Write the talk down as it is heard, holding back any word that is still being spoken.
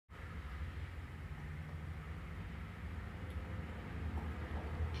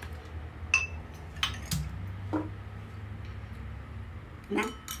Nah,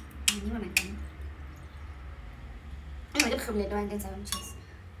 you want to come? I'm going to come later and then some cheese.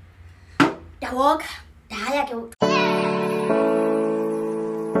 Da walk. Da go.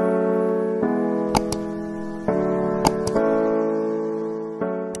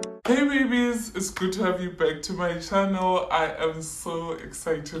 Hey babies, it's good to have you back to my channel. I am so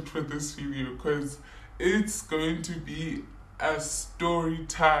excited for this video because it's going to be a story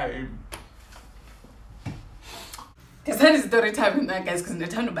time. This is story time, guys, because I'm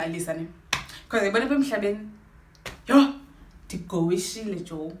trying to buy listening. Because I'm going to yo, to go with Shile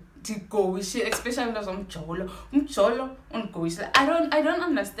Joe, to go with Shile, especially those Jolo, on go with I don't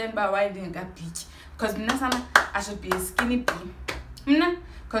understand why I didn't get beach. Because I should be a skinny bee.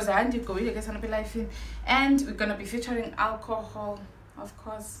 Because I had to go with a gonna be life in, and we're gonna be featuring alcohol, of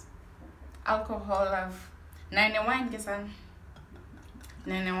course. Alcohol of 91, guess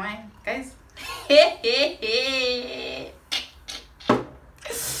 91, guys.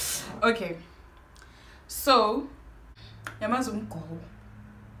 Okay, so yamazum go.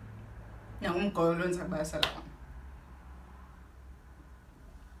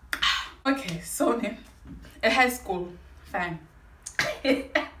 Okay, so at high school, fine.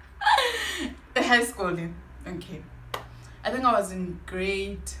 The high school then. Okay, I think I was in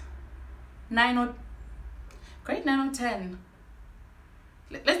grade 9 or 10.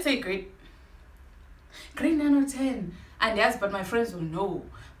 Let's say grade 9 or 10. And yes, but my friends will know.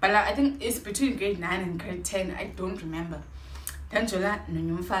 But I think it's between grade 9 and grade 10. I don't remember. Tanjola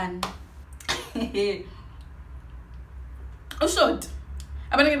no fan. Oh short.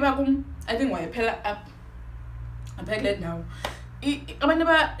 I think why I up. I'm pregnant now. I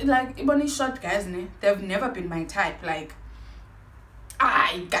never like even short guys, they've never been my type. Like,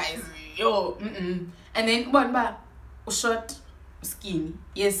 guys, yo, and then one bar short, skinny.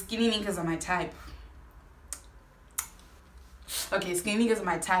 Yes, skinny niggas are my type. Okay, skinny niggas are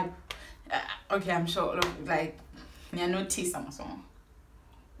my type. Okay, I'm sure. Like, I notice some song.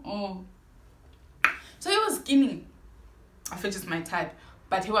 Oh, so he was skinny. I feel just my type,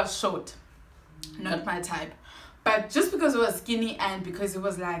 but he was short, not my type. But just because he was skinny and because he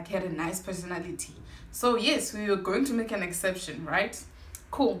was like had a nice personality, so yes, we were going to make an exception, right?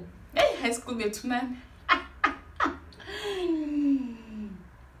 Cool. Hey, high school bit man.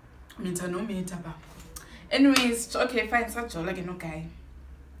 Anyways, okay, fine. Such a like Nqayi.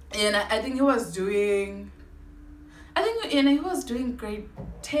 And I think he was doing. He was doing grade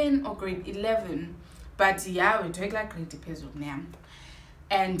 10 or grade 11, but yeah, we took like grade depends on them.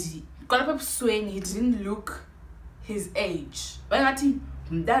 And got up swing. He didn't look his age. But I'm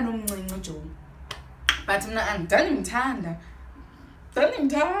done him.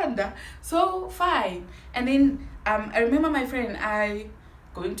 So fine. And then I remember my friend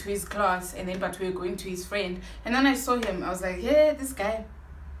going to his class, and then but we were going to his friend, and then I saw him. I was like, yeah, this guy.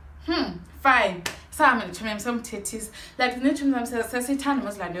 Fine. So I'm gonna try some titties. Like the nature of them was like sidlale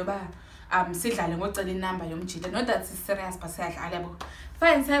ngocela inamba yomjida. Not that it's serious, but fine, so I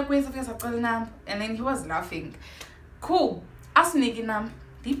number, and then he was laughing. Cool. Asinike number.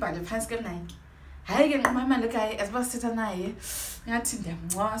 Dibhale phansi ke Nike. Hayi ke nqama le guy asibasitha naye. Ngathi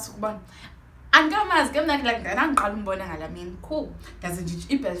ndiyamncwasa ukubona. Angamazi ke mna like ndangiqala umbona ngalamini. Cool. Ndaze nje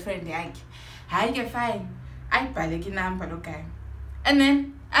i-best friend yakhe. Hayi ke fine. Ayibhale ke number lo guy. And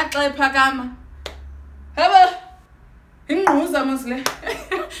then axa ephakama. Haba. Ingquza mosle.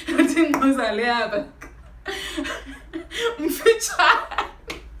 Uthi ingquza le yaba. Mfitshane.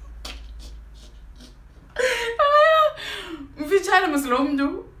 Mfitshane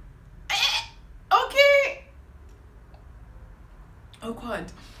moslo. Okay.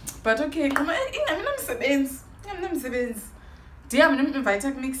 Awkward. But okay, come on. Ingamnamsebenzi. Ndiya mina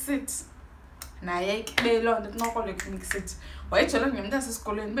invite mix it. Naye ke lo nqokole mix it. Wayijela ngemntu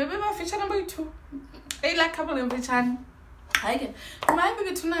asesikolweni bebe bafitshane boyi2. Like couple emfitshane. Hayi ke maye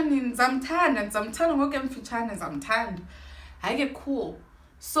bebethuna nini zamthanda ngoku emfitshane zamthanda. Hayi ke cool.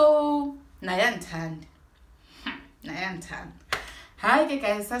 So naye andithanda. Hayi ke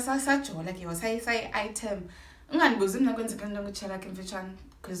guys sajola ke wasayi item. Ungandibuzi mina kwenzeka into ngutshela ke emfitshane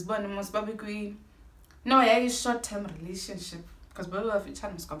because bona mos babe kwi no yayi short term relationship because babe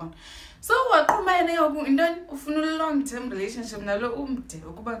bafitshane msikabona. So waqhuma yena yoku intoni ufuna long term relationship nalo umde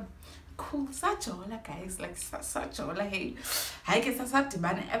ukuba cool sajola guys, like sajola. Hey, hayi ke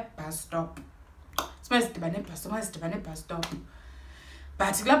sasadibana e-bus stop. Sidibane e-bus stop.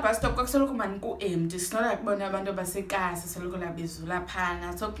 But kula bus stop kwakusoloko mani ku-empty. It's not like bona abantu basekasi soloko la bezula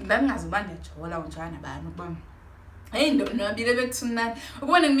phana. So ndangazi uba ndiyajola unjani abantu ukubona. Hey, ndonwabile bekuthunani.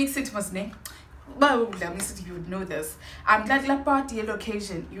 Ukubona mix it mos ne. Uba udla you would know this. I'm glad la party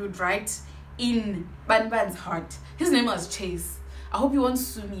location you would write in Banban's heart. His name was Chase. I hope he won't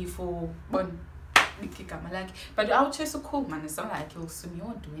sue me for one. But I'll chase a cool man. It's not like he'll sue me. He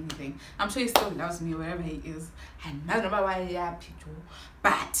won't do anything. I'm sure he still loves me wherever he is. And I don't know why he happy to.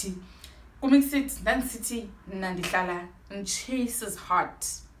 But coming sit, then city, Nandishala, and chase his heart.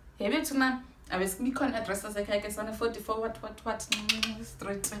 Maybe tonight. I was speaking addresses like I guess on a 44 what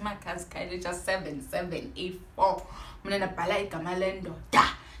street my car's kind just 7784. Mna bala igama lendo da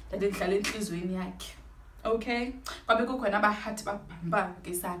ndadidlala enhlizweni yakhe. Okay, kwabe kukhona abahathi babamba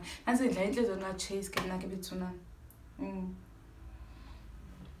ke sana nansi idla inhliziyo na chase ke mina ke bethuna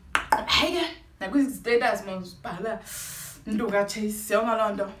hayi nakwizi status mosibhala nduka chase yonke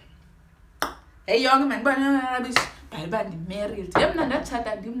lonto hey yonke man bana bish bhala ndi married yemna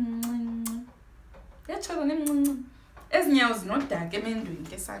ndachata ndimncinci yachata ndimncinci ezinyawo zinodaka emendweni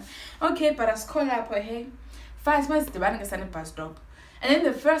ke sana. Okay, but asikho lapho hey fast masidibana ke sana bus stop, and then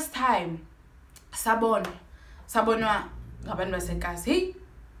the first time sabonwa ngabantu baseKasi. Hey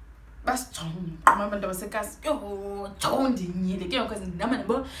basijonga abantu baseKasi yo jondinyile ke yonke nama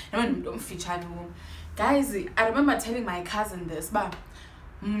nomuntu omfitshane wona. Guys, I remember telling my cousin this ba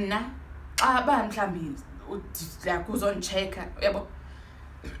mna aba mhlambi like uzonchecka yabo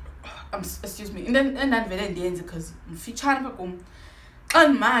excuse me and then ndandivele ndiyenze because mfitshane pha kum xa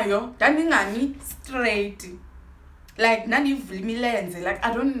ndimayo ndandingami straight. Like nanivula imilenze, like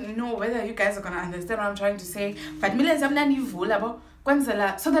I don't know whether you guys are gonna understand what I'm trying to say, but imilenze yami nanivula bo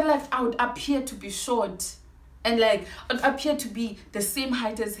kwenzela so that like I would appear to be short and like I'd appear to be the same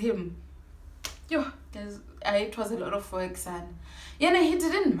height as him. Yo, guys, it was a lot of work, son. Yeah, he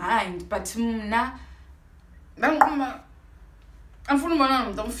didn't mind, but mna amfuna ubona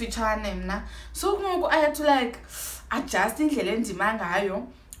umuntu omfitshane mna, so ngoku I had to like adjust indlela endima ngayo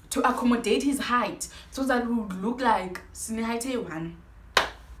to accommodate his height so that we would look like sine height one.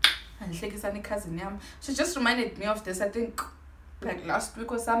 And Hlekisani cousin yam, she just reminded me of this, I think like last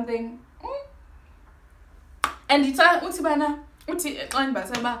week or something. And it's uthi bana uthi xa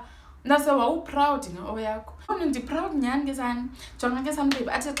ndibaseba nase wawu proud ngo yakho. Ndi proud nyani ke sana. Jonga ke some baby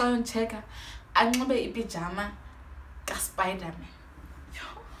athi xa yoncheka anxibe ipijama ka Spider-Man.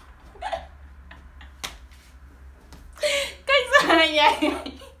 Guys,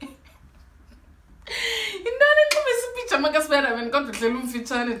 Indani nqube sipijama ka Spider-Man kodwa udlela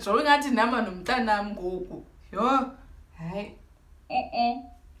umfitshane jo ngathi namba nomntanami ngoku. Yo, hayi.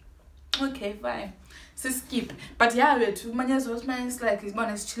 Okay, fine. So skip. But yeah, wethu manyezo simanje like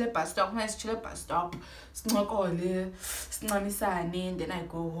isibona sichile bus stop, manje sichile bus stop. Sincokole, sincamisane, and then I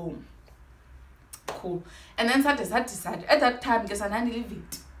go home. Cool. And then Saturday at that time because I live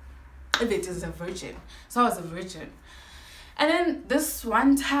it. If it is a virgin. So I was a virgin. And then this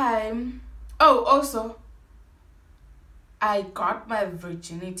one time, oh, also, I got my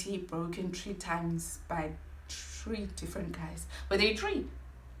virginity broken 3 times by 3 different guys. Were they 3?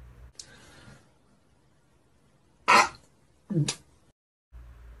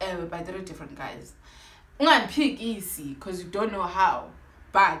 By 3 different guys. I'm gonna pick easy because you don't know how.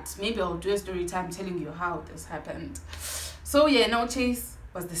 But maybe I'll do a story time telling you how this happened. So yeah, no Chase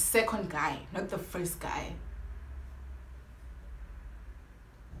was the second guy, not the first guy.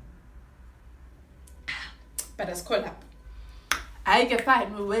 But I called up. I get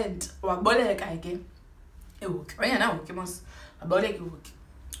fine, we went. Waboleka again. Ewoke. When na woke mos. Waboleka ewoke.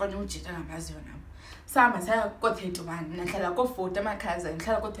 Onye ujita ngamazi yona. Sama saya ko 31. Nahlala ko 40 amakhaza,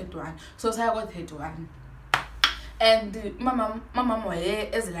 ngihlala ko 31. So saya ko 31. And mama moye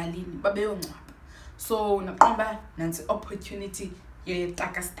ezilalini babeyongcwaba. So naqamba nansi opportunity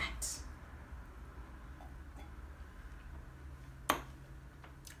yetaka start.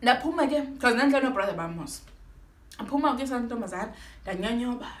 Naphuma ke because nandla no brother bamos. Aphuma ke santomazana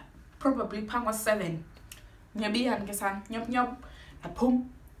ndanyonyoba probably phangwa 7. Nyabiyan ke san nyop aphum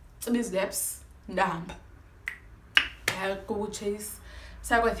tsibiz laps ndahamba. I go Chase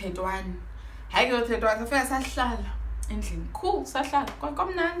sakwa 31. Hayi ke 31 safika sahlala endlini. Cool sahlala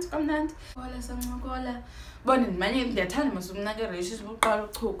komnandi. Hola sancokola. Bona manje ndiyathanda masumna ke reshi sibuqala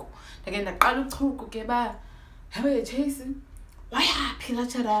uchuku. Ndake ndaqala uchuku ke ba habe Chase. Wayaphi la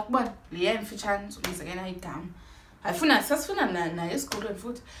chara yakubona liya emfitshane uzokuzekena igama. Ayifuna sasifuna na esikolweni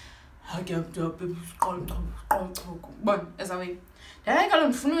futhi. Ake abdobe uchuku. Bona ezawe. Hayi kalo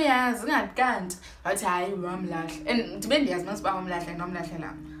ndifuna uyazi ngakanti wathi hayi wamlahle. And ndibe ndiyazi masiba wamlahle nomlahle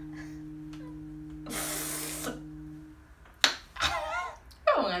la.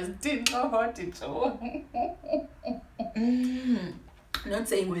 Not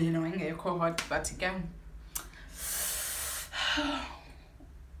saying well, you know, engekho hot, but again,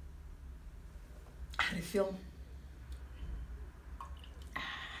 how do you feel?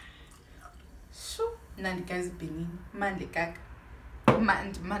 So, nandi guys benin, mandi kaka.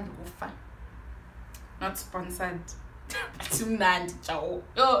 mandi kufa. Not sponsored. Mnandi ciao.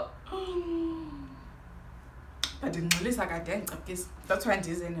 Yo. But Yanelisa kade ngicapkisa. That's why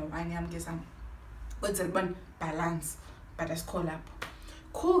ndize newine yami ke sami. Kwenzela ubani balance. But asikho lapho.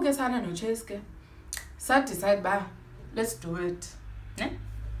 Cool ke sana no Chase ke. Sa decide ba let's do it. Ne?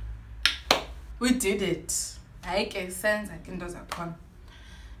 We did it. Hayi ke senza into zakhona.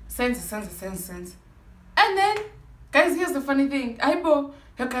 Sense. And then guys, here's the funny thing. Ayibo,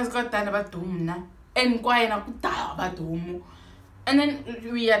 you guys got done about Nqayi Nqayi na kudala about. And then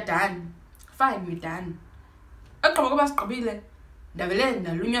we are done. Fine, we're done. Akaba kuba siqobile. Ndavele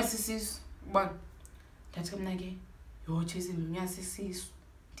ndalunywa sisisu. Bon. Ndathi mina ke, yo Chase lunywa sisisu.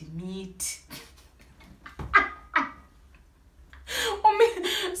 Meat.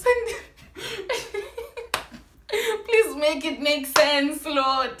 Please make it make sense,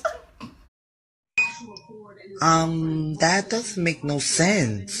 Lord. That doesn't make no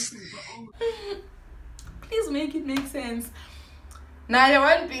sense. Please make it make sense. Now you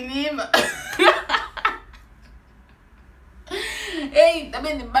won't believe. Hey, I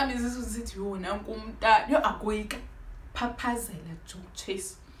mean the baby is so sit you na kumta. You agoyika. Papazela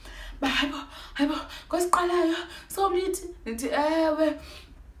Chase. Hayibo, kwesiqalayo somlithi nithi ewe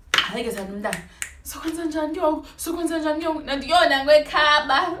ayike sanumntana sokwenza njani yonke nathi yona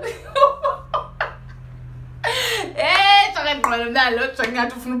ngwekhaba sokaqala umntana lo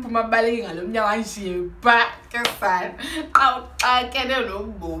ngingathi ufuna uphuma abaleki ngalomnyaka wanshiye ba kesana xa kene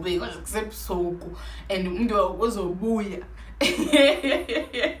nobubi kusebusuku and umuntu uzobuya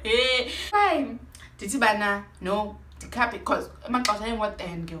fine ndithi bana no dikhabe because amaxesha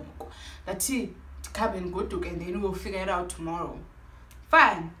ayengwa-10 ke ngoku ndathi dikhabe ngoduke and then we'll figure it out tomorrow.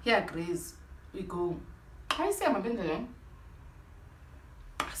 Fine, he agrees. We go. Hayi sihambe endleleni.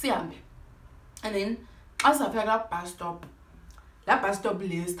 Sihambe. And then xa sizafika la bus stop. La bus stop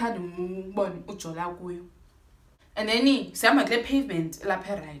le sithanda ukubona ujola kuyo. And then sihamba kule pavement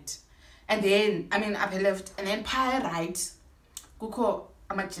lapha right. And then upper left and then pha right kukho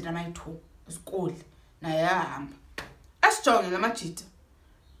amajita amayi-2 esikole naye ayahamba. Asijonge lamajita.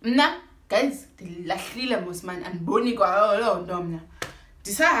 Mna guys ndilahlile mosman andiboni kwa lo nto mna.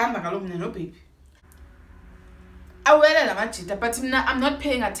 Ndisahamba kaloku mna no baby. Awele lamajita but mna I'm not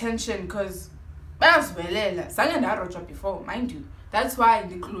paying attention because bayaziwelela. Zange ndarojwa before, mind you. That's why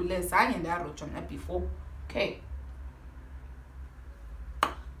ndicluless. Zange ndarojwa mna before. Okay.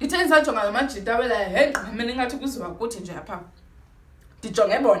 Ndithe ndisajonga lamajita awela mina ingathi kuziwa kuthi nje apha.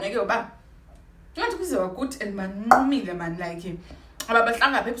 Ndijonge bona ke uba ngathi kuziwa good and manqumile man like aba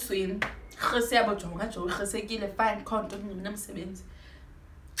bahlanga apha ebusweni rhese yabo jonga rhesekile fine khonto nginomsebenzi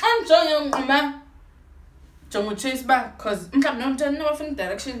xa ndijonge unquma jonga Chase ba cause mhlawumbe nomntana nobafuna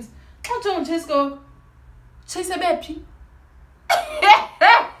directions xa jonga Chase go Chase ebephi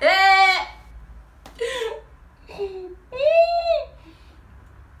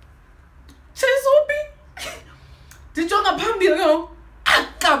Chase ubi ndijonga phambili ke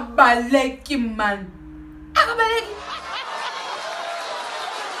akabaleki man akabaleki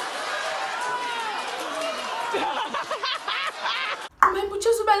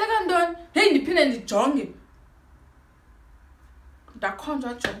Chase ubaleka ntoni hey ndiphinde ndijonge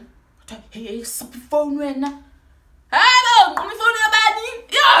ndakhonjwa jonga hey phone wena hello ngquma ifone yabani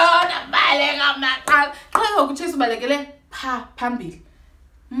yona baleka maqala xa Chase ubalekele phambili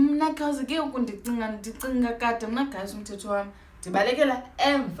mna cause ke ndicinga kade mna guys umthetho wami ndibalekela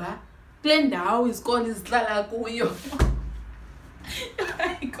emva kule ndawo izikole izihlala kuyo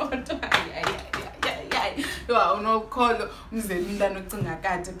kodwa yo unokholo umzeli umntana ocinga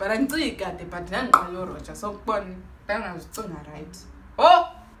kade but angicingi kade but nandiqala uroja so kubona ndangazicinga right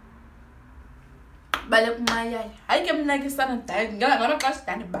baleka umayaya hayi ke mna ke sana dad ngamaxesha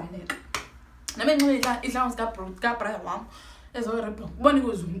ndandibaleka nabe nxibe idlawo zikabrother wam ezorebha kubona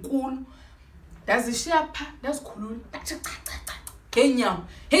ikuze unkulu ndazishiya pha ndazikhulula ndathi cha ngenyawo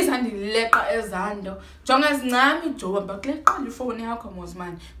hey zandileqa ezando jonga zincami ijoba kuleqa ifone yakho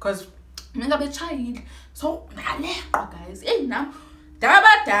mosman because mina betshayile so ngaleqwa guys hey nam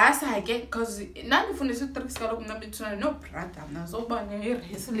ndabadasa ke because nandifundisa utricks kaloku mna bethuna no brother mna zobona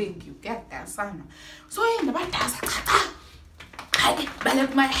i-wrestling kuyadasana so hey ndabadasa cha hayi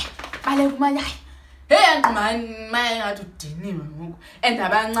baleka umayaya hey anqimani maye ngathi udiniwe ngoku and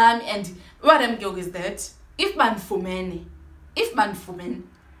abancane and what I'm joke is that if banifumene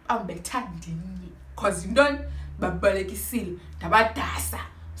bambethandini cause intoni babalekisile ndabadasa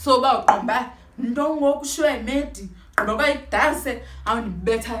so bawuqomba nto ngokushwe medi ngoba bayidase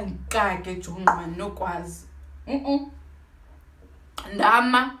awundibetha nkake jonga nokwazi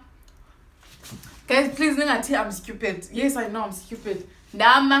ndama Guys, please ningathi I'm stupid. Yes, I know I'm stupid.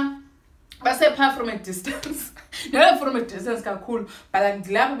 Ndama base pha from a distance. Not from a distance kakhulu, but like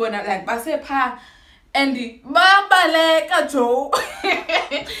ngilapha bona like base pha and babaleka Joe.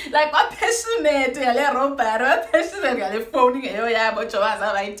 Like ba passionate yale robber, passionate yale phone ngeyo yabo Joe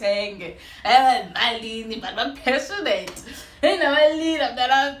azabayithenge. Malini but ba passionate. Hey nabalila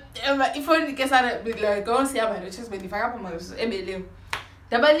dala ifoni ke sana like go see about it just when ifaka phama ebeleni.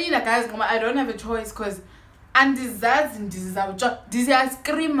 Dabalila guys ngoba I don't have a choice cause andizazi ndizawutsho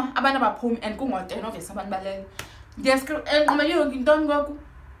abantu abaphumi and kungo-10 obviously abantu balele ndiyascream ngoba yonke into ngoku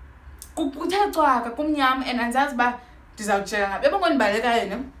kuthe cwaka kumnyama and andizazi uba ndizawujika ngaphi ebongondibalekayo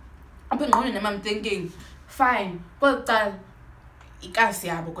ne apha engqondweni nam I'm thinking fine kweli cala ikasi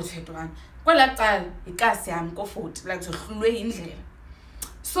yabo kuthethwana kwela cala ikasi yam ko-40 like zohlulwe yindlela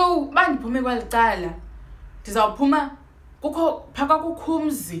so bandiphume kweli cala ndizawuphuma kukho phaka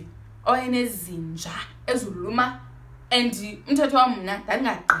kukhumzi oyenezinja ezuluma and umthetho wami mna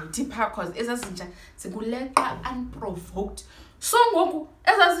ndandingagqithi phaa cause ezazinja zikuleqa unprovoked so ngoku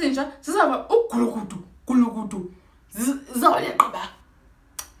ezazinja zizawuba ugulugudu zizawuleqa ba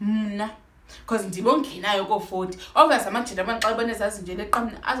mna cause ndibongenayo ko-40 obviously amajita abantu xa bone ezazinja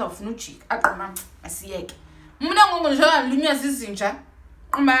leqamna azawufuna ujika aqoma asiyeke mna ngoku njengandilunywa zizinja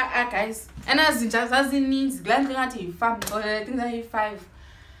guys enazinja zazininzi kulaa nto ingathi yi-farm I think zayi-5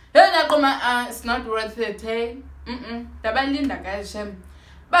 naqoma it's not worth it hey ndabalinda guys shem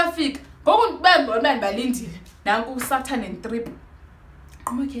bafika ngoku bembona balindile nanku uSaturn and trip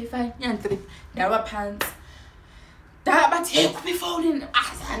okay fine yan-trip ndawa phansi bathi hey kuphi ifowuni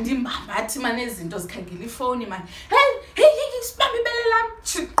azandimbambathi mane izinto zikhangela ifowuni mani hey sibambe ibele lam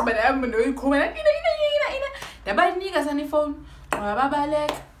bana noyikhuma ina ndabanika sana ifowuni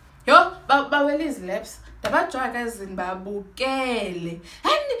babaleka yo bawela izilaps ndabajoya ezini babukele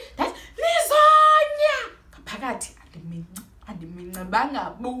and lizonya ngaphakathi andiminca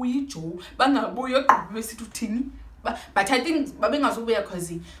bangabuyi Joe bangabuyi ogqiba besithi uthini but I think babengazubuya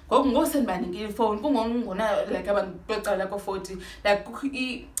cause ngoku sendibanikile ifone kungona like abantu becala ko-40 like kukho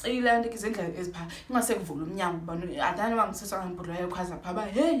ilanto izindlela ezipha ingasekuvula umnyango ubani adani bangisiswa ngempudlwayo khwaza pha ba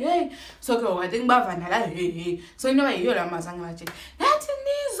hey so ke I think bavandala hey so inoba yiyo la mazange baje yathi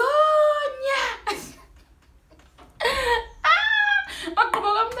nizonya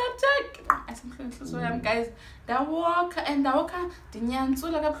aqhuba kamnathak asemhlonhliso yami guys ndawalka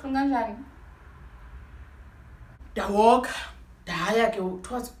ndinyantsula kabuhlungu kanjani ndawalka ndaya ke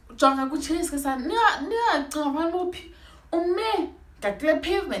jonga kuchase sana niyacinga abantu uphi ume ngakule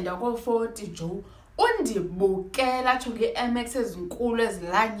pavement yako-40 Joe undibukela atsho nge-MX ezinkulu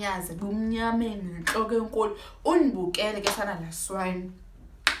ezilanyaze bumnyameni nentloko enkulu undibukele ke sana la swine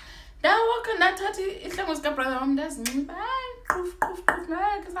ndawalka ndathatha ihlango zikabrother wam ndazinxiba hayi quf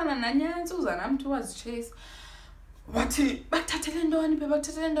ke sana nanyantsi uza nam to wazichase wathi bathathele ntoni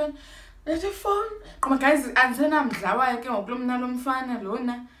bathathele ntoni let phone qoma guys andisenamdla wayo ke ngokulo mna lo mfana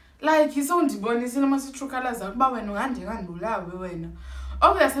lona like isondibonisile masitrucala zakho uba wena ungandikandulawe wena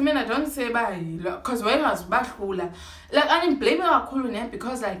obviously mina don't say bayilo cause wayengazubahlula like animblame kakhulu ne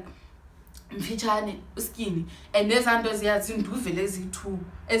because like mfitshane uskini and nezanto ziyazinduvele ezi-2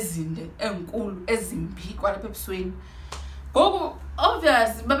 ezinde enkulu ezimbi kwalapha ebusweni ngoku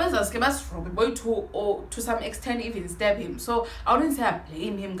obviously babezaske basirobhe boy-2 or to some extent even stab him so I wouldn't say I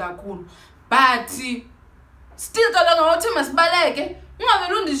blame him kakhulu but still kaloku ngawuthi masibaleke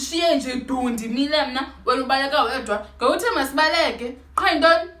ungavele undishiye nje dundi mile mna wena ubaleka wedwa ngawuthi masibaleke qha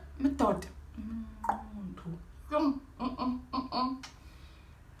yintoni madoda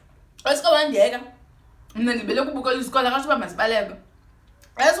esikawandiyeka mna ndibele kubukela isikole kasho uba masibaleke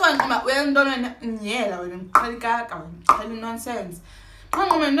esiwanquma uyantona nyela wena ngiqhela ikaka wena ngiqhela nonsense qha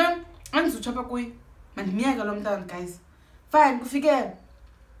nquma ntoni andizutsha apha kuyo mandimyeke lo mntana guys fine kufike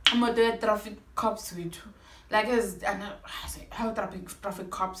imoto ye-traffic cops wethu like how traffic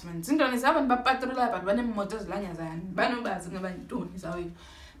cops man zintoni zabantu bapatrolayo but baneemoto ezilanyazana banobazi ngabantoni zawethu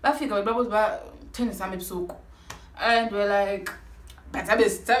bafika wethu babuze uba kutheni sihamba ebusuku and we're like but sabe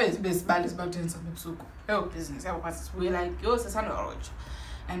besibali siba kutheni sihamba ebusuku business yabo kwathi sibuye like yo sesandorotsha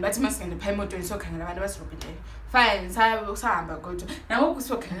and bathi masingene phaa emotweni sokhangela abantu abasirobhileyo fine sahamba kodwa nangoku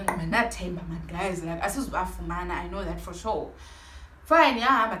siyokhangela ngoba ndathemba man guys like asizubafumana I know that for sure fine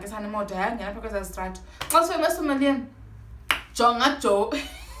yahamba ke sana imoto yangena phaa kweza strato xa siwe emasomalini jonga Joe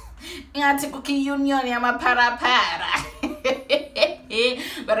ingathi kukho i-union yamapharapara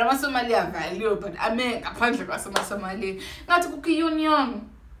but amasomali avaliwe but ame ngaphandle kwasemasomalini ingathi kukho i-union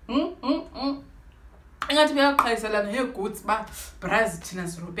ingathi beyaqhayiselana ngee-goods ba braz thina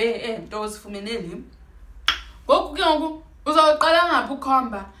sirobhe nto zifumene li ngoku ke ngoku uzawuqala ngaphi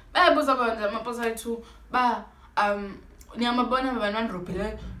ukhomba bayabuza abantu amaposa ethu ba niyamabona abantu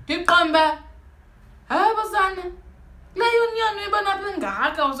bandrophileyo ndiqomba hayi bosana le union uyibona apha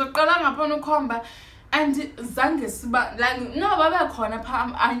ngaka uzoqala ngapha ukhomba and zange siba like no babekhona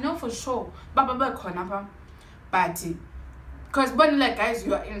pha I know for sure babekhona pha but because when like guys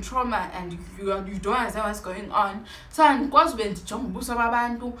you are in trauma and you don't understand what's going on so andikwazi ube ndijonga ubuso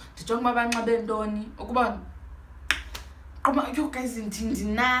babantu ndijonga babanxibe ntoni ukuba you guys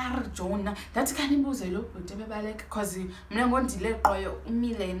ndinari Jonah that kanibuze lo bhuti bebaleka because mina ngondileqoyo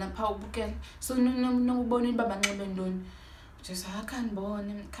umile yena pha ubukele so nobona into babanxibe ntoni just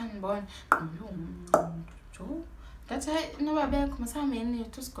kanibone jo that's why nobabekho masameni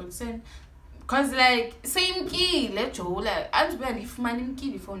tusigodiseni because like seyimkile jo like andibe ndifumana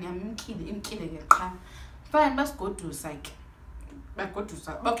imkile ifoni yami imkile ke qha fine basigodusa like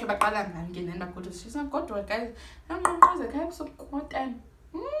bagodusa okay baqala ngani ke nenda godusa sisagodwa guys nanqonqoze khaya sokuqotana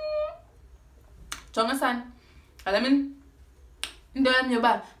jonga sana I mean into yami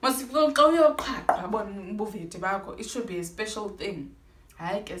yoba masixa uyoqhaqha bona ubuvete bakho it should be a special thing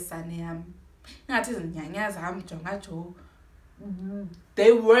hayi ke sane yami ngathi izinyanya zami jonga jo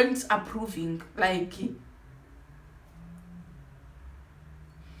they weren't approving like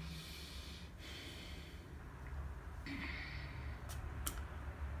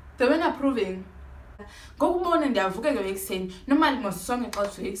they weren't approving ngokubona ndiyavuka ke ekseni normally mosonke xa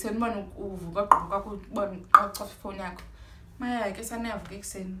uvuka ekseni ubona uvuka gqoka kubona xa ucofa ifoni yakho maya ke sanavuka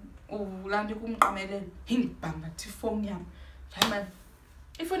ekseni ulanda kumqamelelo hingibamba thi phone yami hayi man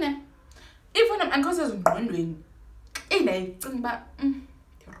ifoni andikhoze ezingqondweni ndayicinga ba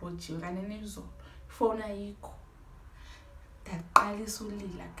ndirojiwe kanene izolo ifoni ayikho ndaqalisa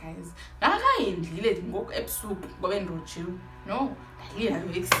ulila guys ngakayendlile ngoku ebusuku ngoba ndirojiwe no ndalila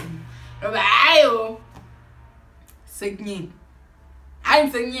ekseni ngoba hayo sekunyeni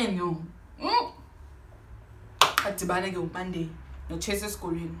hayi sekunyeni yo adibane ke uMonday nochase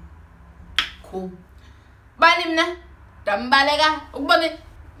esikolweni cool bani mina ndambaleka ukubone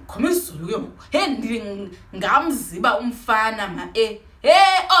khoma isizulu ke ngoku hey ngamziba umfana ma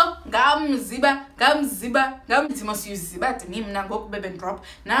ngamziba siyiziba mina ngoku bebe drop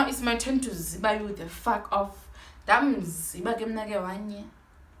now it's my turn to ziba you the fuck off ndamziba ke mina ke wanye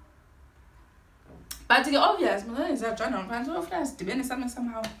but ke obvious mina ngizajana ngaphansi ofuna sidibene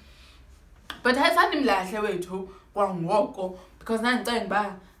somehow but ayisandimlahle wethu kwangoko because nandicinga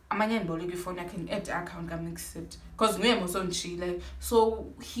ba amanye ndiboleka ifoni yakhe in-add account kam-accept because nguye mosondishile so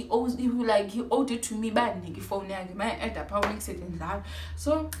he owed it to me bandinika ifoni yakhe ma-add apha uniccept ndlala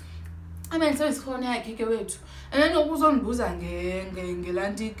so amenisebenzisa ifoni yakhe ke wethu and then ukuzondibuza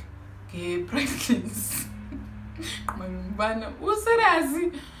ngelantik nge-pregnancy ngibana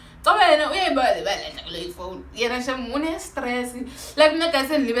userious wena uyayibaleka kule ifoni yena shem une-stress like mina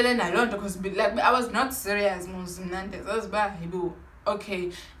guys endilibele naloo nto because like I was not serious mos mnande zaziba hibo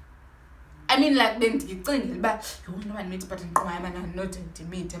okay I mean like bendicingile uba yona mani mithi but ndiqomayo man not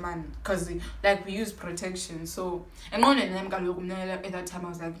intimate man because like we use protection so engqondweni yami kaloku mna at that time I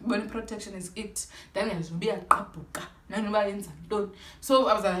was like when protection is it then ngiyazobe iyaqabhuka nanoba yenza ntoni so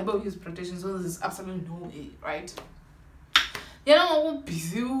I was like I use protection so there's absolutely no way right yena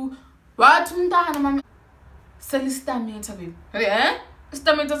ngokubhizi wathi umntana mama selistamita baby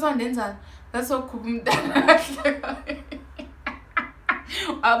istamita sandenzana lasokhupha umntana kahle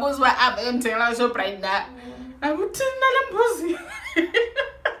abuzwa apha emthengela shoprite na akuthina lembuzi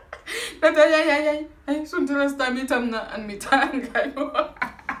hayi sundela stamita mna andimithanga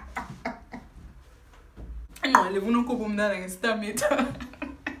ingqwale ufuna ukukhupha umntana ngestamita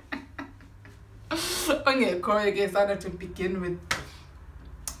ongekhoyo ke sana to begin with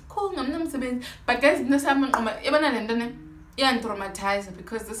cool ngamna msebenzi but guys nesami nqoma yabona lento ne iyantraumatize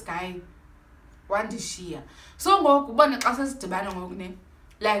because this guy wandishiya so ngoku ubona xa sesidibana ngoku ne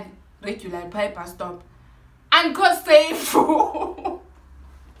like regular bus stop and cause safe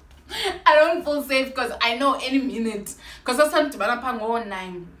I don't feel safe because I know any minute because sasidibana pha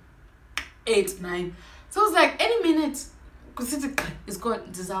ngo-9 8 9 so it's like any minute kusithi is gone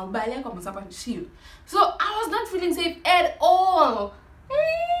ndizawubaleka mosapha ndishiwe so I was not feeling safe at all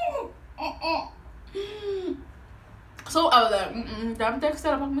so I was like I'm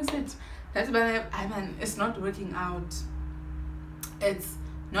texting about message that's when man it's not working out I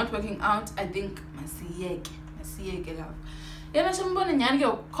think masiyeke love yena shambona nyani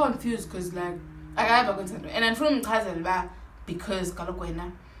ke confused because like akayaba kwenza and andifuna umchazela ba because kaloku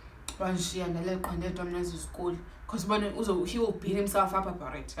wena wanshiya ndaleqwa ndedwa mna school because he will beat himself up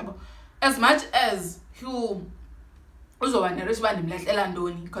about it as much as he will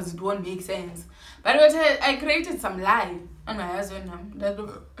because it won't make sense. But what I created some lie.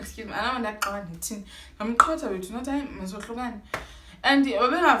 Excuse me, I don't know. I'm caught with no time. And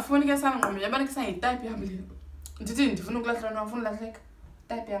when I phone get some, I'm going to say, type yam. Didn't you know glass or phone like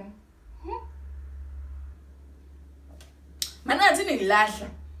type yam? Man, I didn't laugh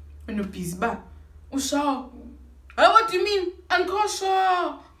when you piece back. Usha. What do you mean?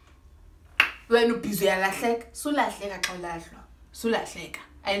 Unconscious. When you piece your like, so like a collage. So like,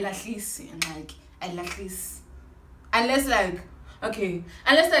 I like this and like, I like this. Unless like, okay,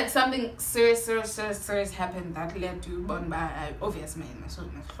 unless like something serious happened that led to born by obvious man.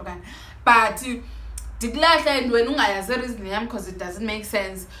 But did last time when I series name because it doesn't make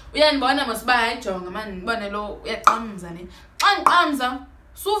sense. We are born must buy John man, Bonello, we are comes and Amza,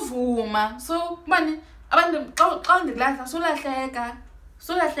 so fuma, so money. About the glass, so like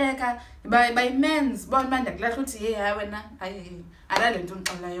by men's born man the glass would say, I don't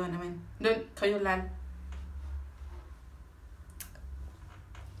call you on a man. Don't call you land.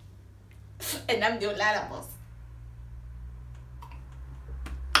 And I'm the lala boss.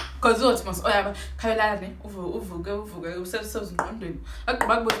 Because what must I have over so wondering. A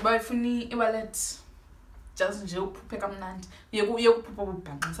bag was by funny wallet. Just joke, pick up land. You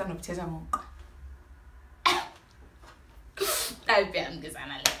pop son of Tesamok. I am this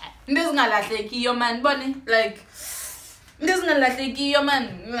like your man, Bonnie. Like, this like your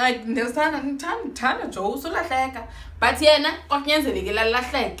man. Like, there's ton Joe, so like. But yeah,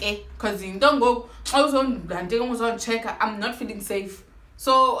 because you don't go also on check. I'm not feeling safe.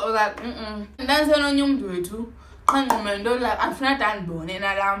 So I was like, And that's when you do it too. I'm not done born and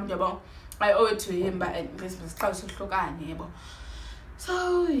I owe it to him, but this was close to look.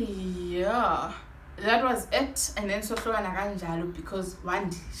 So yeah, that was it. And then so because one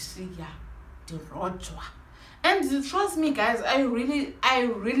day the Roger. And trust me guys, I really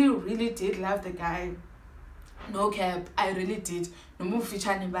did love the guy. No cap, I really did. No move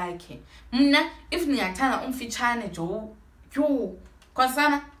featuring bike. If Niatana featuring Joe, yo,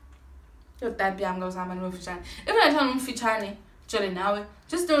 Cosana, your dad be goes on and featuring. If I tell featuring Jolly now,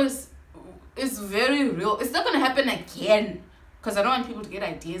 just know it's very real. It's not gonna happen again. Because I don't want people to get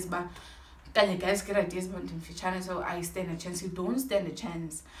ideas, but then you guys get ideas about featuring, so I stand a chance. You don't stand a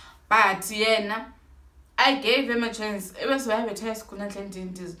chance. But yeah, I gave him a chance. It was where I test couldn't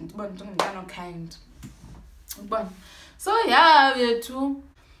kind. So yeah, we too.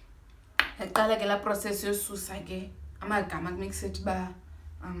 I like la process yo susage. Amagama mix it ba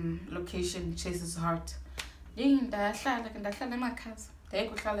location chases heart. Yini ndahlala emakhaya.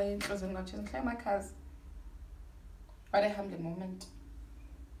 Ndayeke uhlala enhlozweni ngathi ngihlala emakhaya. What a humbling moment.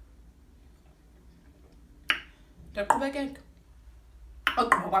 Ndaqhubekeka.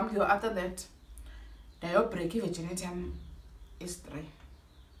 Ogqiba kwami after that. Ndayobreak ivirginity yami is 3.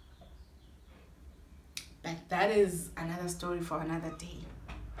 But that is another story for another day.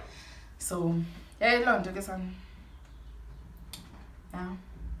 So, yeah, long to get some. Yeah.